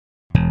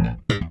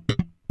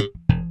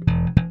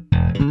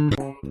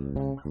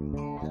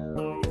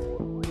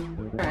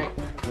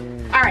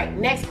right,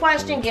 next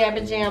question,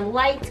 Gabba Jam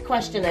Light.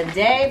 Question a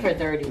day for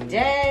 30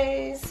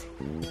 days.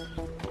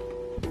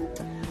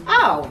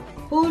 Oh,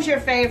 who's your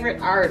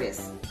favorite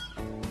artist?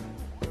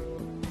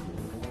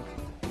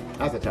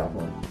 That's a tough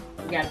one.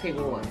 You gotta pick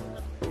one.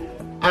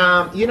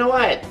 You know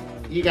what,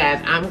 you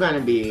guys, I'm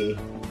gonna be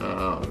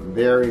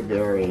very,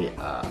 very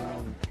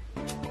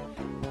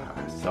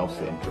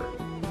self-centered.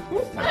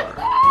 Okay,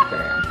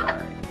 I'm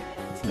sorry.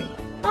 It's me.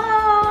 Oh,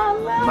 I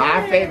love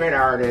My it. favorite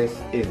artist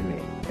is me.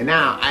 And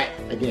now, I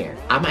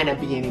might not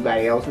be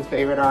anybody else's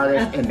favorite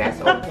artist, and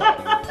that's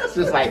okay. It's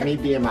just like me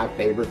being my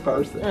favorite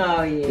person.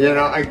 Oh, yeah. You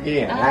know,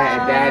 again,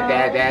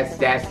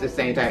 that's the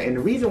same time. And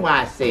the reason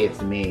why I say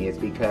it's me is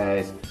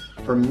because,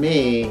 for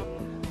me,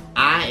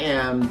 I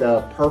am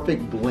the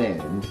perfect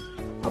blend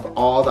of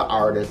all the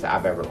artists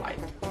I've ever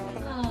liked.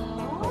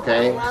 Oh,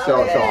 Okay, I so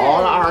love it.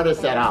 all the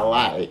artists that I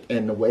like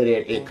and the way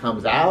that it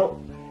comes out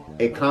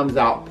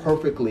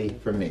perfectly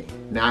for me.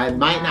 Now it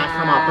might not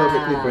come out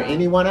perfectly for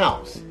anyone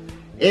else.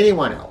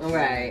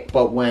 Right.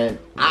 But when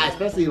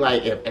especially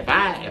like if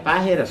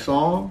I hit a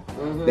song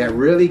that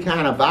really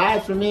kind of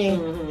vibes for me,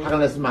 I can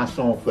listen to my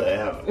song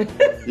forever.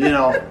 You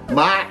know,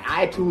 my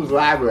iTunes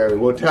library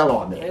will tell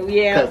on me.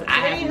 Yeah, because I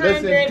have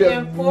listened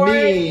to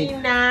me.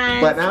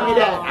 But not only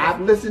that,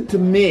 I've listened to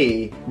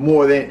me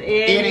more than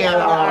any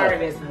other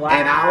artist. Wow,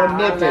 and I'll admit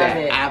to I love that.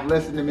 it. I've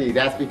listened to me.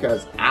 That's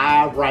because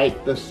I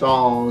write the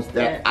songs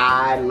that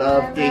I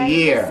love to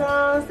hear.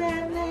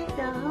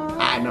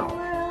 I know.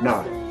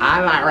 No,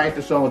 I write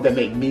the songs that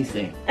make me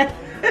sing.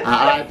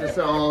 I like the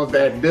songs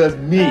that does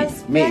me.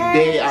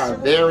 They are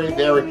very,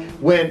 very.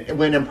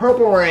 When in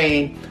Purple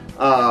Rain,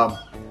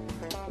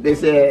 they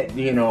said,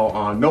 you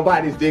know,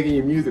 nobody's digging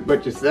your music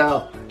but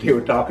yourself. They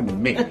were talking to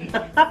me.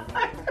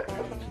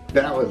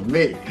 That was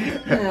me.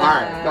 All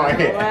right, go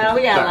ahead. Well,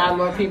 we got a lot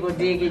more people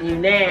digging you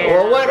now.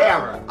 Well,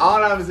 whatever.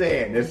 All I'm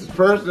saying, this is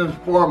first and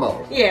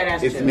foremost. Yeah,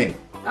 that's it's true. me.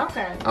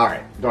 Okay. All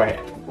right, go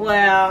ahead.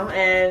 Well,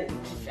 and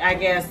I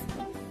guess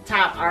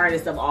top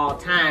artist of all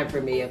time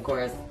for me, of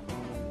course,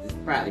 is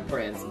probably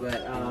Prince.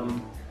 But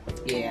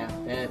yeah,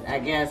 I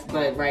guess.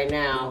 But right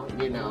now,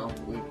 you know,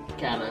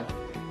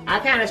 I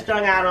kind of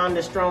strung out on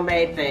the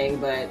Stromae thing,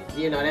 but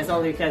you know, that's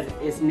only because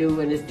it's new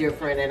and it's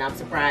different, and I'm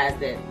surprised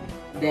that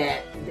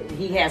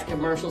he has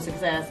commercial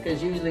success.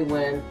 Because usually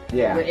when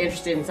we're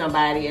interested in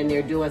somebody and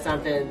they're doing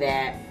something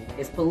that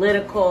is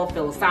political,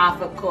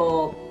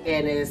 philosophical,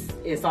 and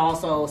it's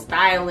also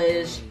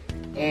stylish,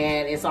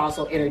 and it's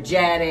also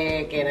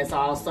energetic, and it's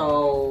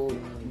also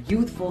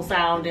youthful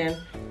sounding.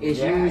 It's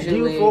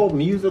usually youthful,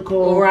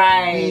 musical.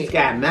 Right. He's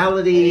got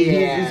melody.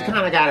 Yeah. He's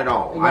kind of got it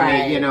all. Right. I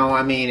mean, you know,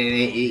 and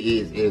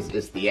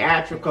it's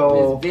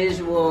theatrical. It's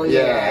visual.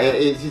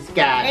 It's just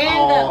got and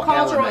all the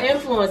cultural elements.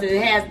 influence. It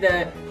has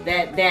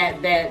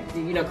that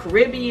you know,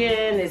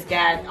 Caribbean. It's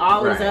got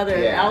all these other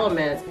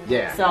elements.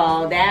 Yeah.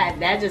 So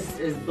that just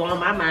is blowing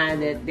my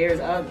mind that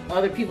there's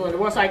other people in the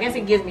world. So I guess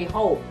it gives me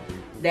hope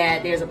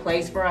that there's a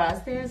place for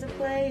us. There's a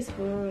place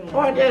for us.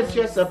 Or there's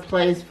just a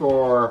place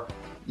for,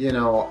 you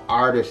know,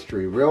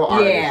 artistry, real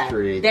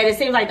artistry. That it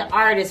seems like the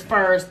artist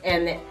first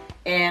and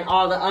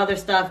all the other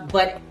stuff,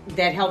 but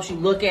that helps you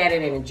look at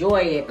it and enjoy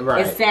it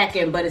is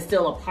second, but it's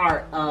still a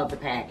part of the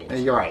package.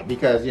 And you're right,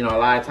 because, you know, a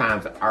lot of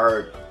times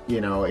art,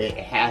 you know, it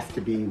has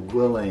to be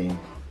willing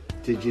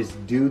to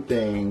just do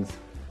things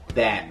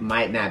that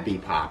might not be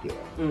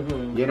popular.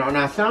 Mm-hmm. You know,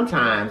 now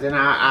sometimes, and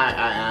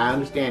I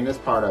understand this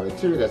part of it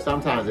too, that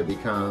sometimes it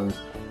becomes,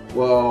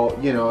 well,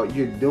 you know,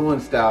 you're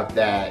doing stuff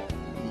that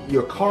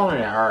you're calling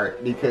it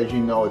art because you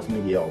know it's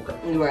mediocre.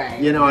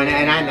 Right. You know,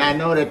 and I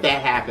know that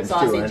happens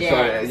Saucy too.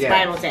 Jack,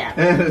 Spinal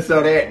Tap.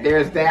 So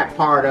there's that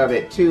part of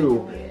it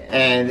too.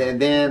 And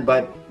then,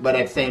 but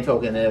at the same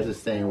token, there's this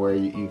thing where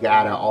you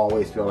gotta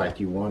always feel like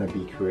you want to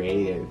be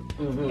creative.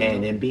 Mm-hmm.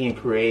 And in being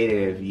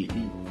creative,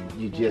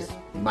 you just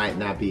might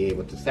not be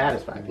able to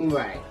satisfy people.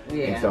 Right.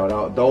 Yeah. And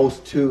so those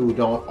two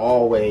don't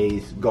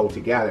always go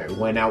together.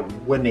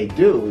 When they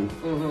do,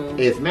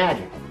 it's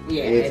magical.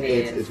 Yeah,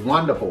 it's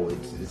wonderful.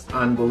 It's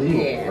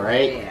unbelievable,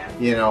 right? Yeah.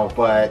 You know,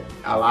 but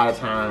a lot of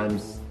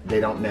times they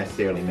don't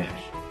necessarily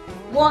mesh.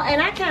 Well,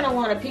 and I kind of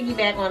want to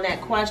piggyback on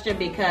that question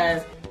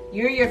because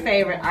you're your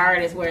favorite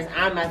artist, whereas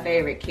I'm my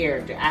favorite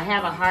character. I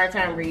have a hard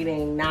time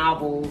reading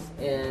novels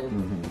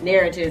and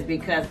narratives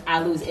because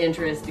I lose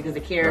interest because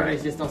the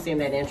characters just don't seem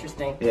that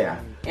interesting.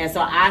 Yeah. And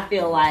so I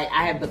feel like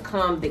I have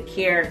become the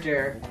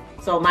character.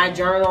 So my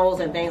journals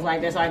and things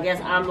like that. So I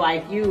guess I'm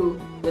like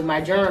you with my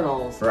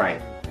journals.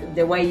 Right.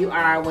 The way you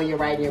are when you're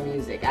writing your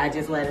music. I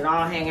just let it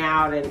all hang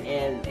out and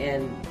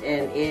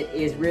it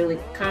is really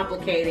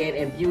complicated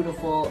and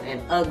beautiful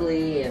and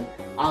ugly and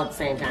all at the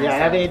same time. Yeah,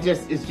 so, I mean,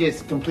 it's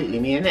just completely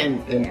me. And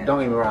don't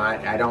get me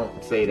wrong, I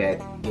don't say that,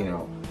 you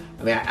know,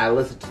 I mean, I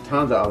listen to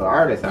tons of other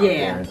artists out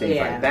there and things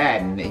like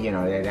that. And, you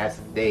know,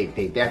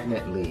 they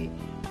definitely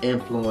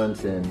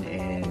influence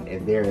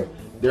and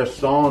there's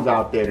songs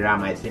out there that I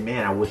might say,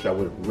 man, I wish I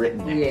would have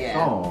written that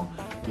song.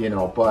 You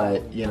know,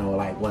 but, you know,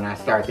 like when I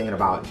start thinking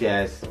about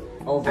just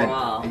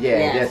overall.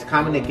 Just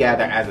coming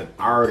together as an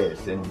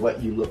artist and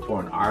what you look for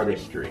in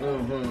artistry.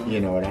 You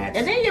know, that's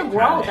and then your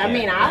growth. I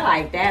mean, I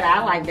like that.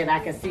 I like that I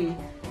can see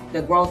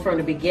the growth from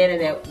the beginning.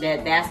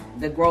 That's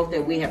the growth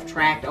that we have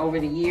tracked over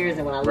the years.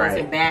 And when I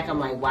listen back, I'm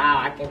like, wow,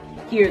 I can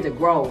hear the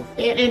growth.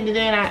 And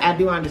then I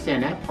do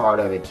understand that part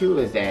of it too.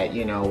 Is that,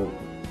 you know,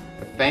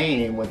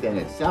 fame within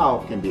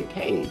itself can be a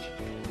cage.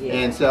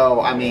 And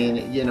so, I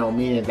mean, you know,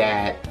 meaning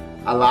that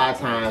a lot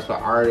of times for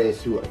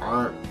artists who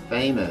aren't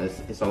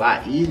famous, it's a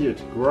lot easier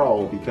to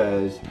grow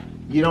because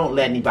you don't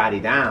let anybody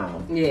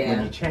down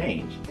when you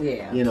change.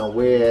 You know,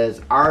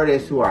 whereas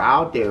artists who are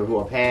out there who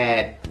have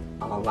had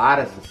a lot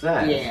of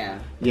success,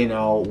 you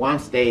know,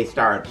 once they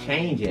start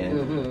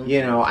changing,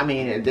 you know, I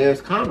mean, there's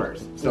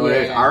commerce. So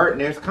there's art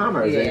and there's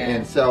commerce.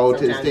 And so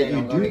to the extent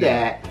you do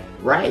that,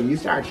 right, you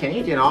start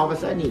changing, all of a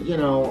sudden, you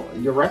know,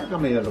 your record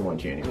company doesn't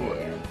want you anymore.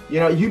 You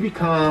know, you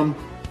become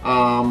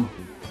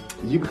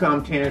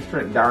Terence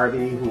Trent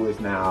D'Arby, who is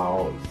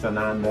now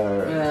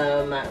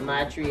Sananda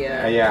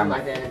Matria,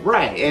 like that.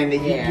 Right, and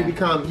you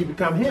become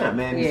him,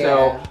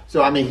 and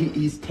so I mean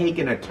he's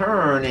taking a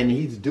turn and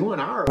he's doing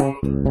art.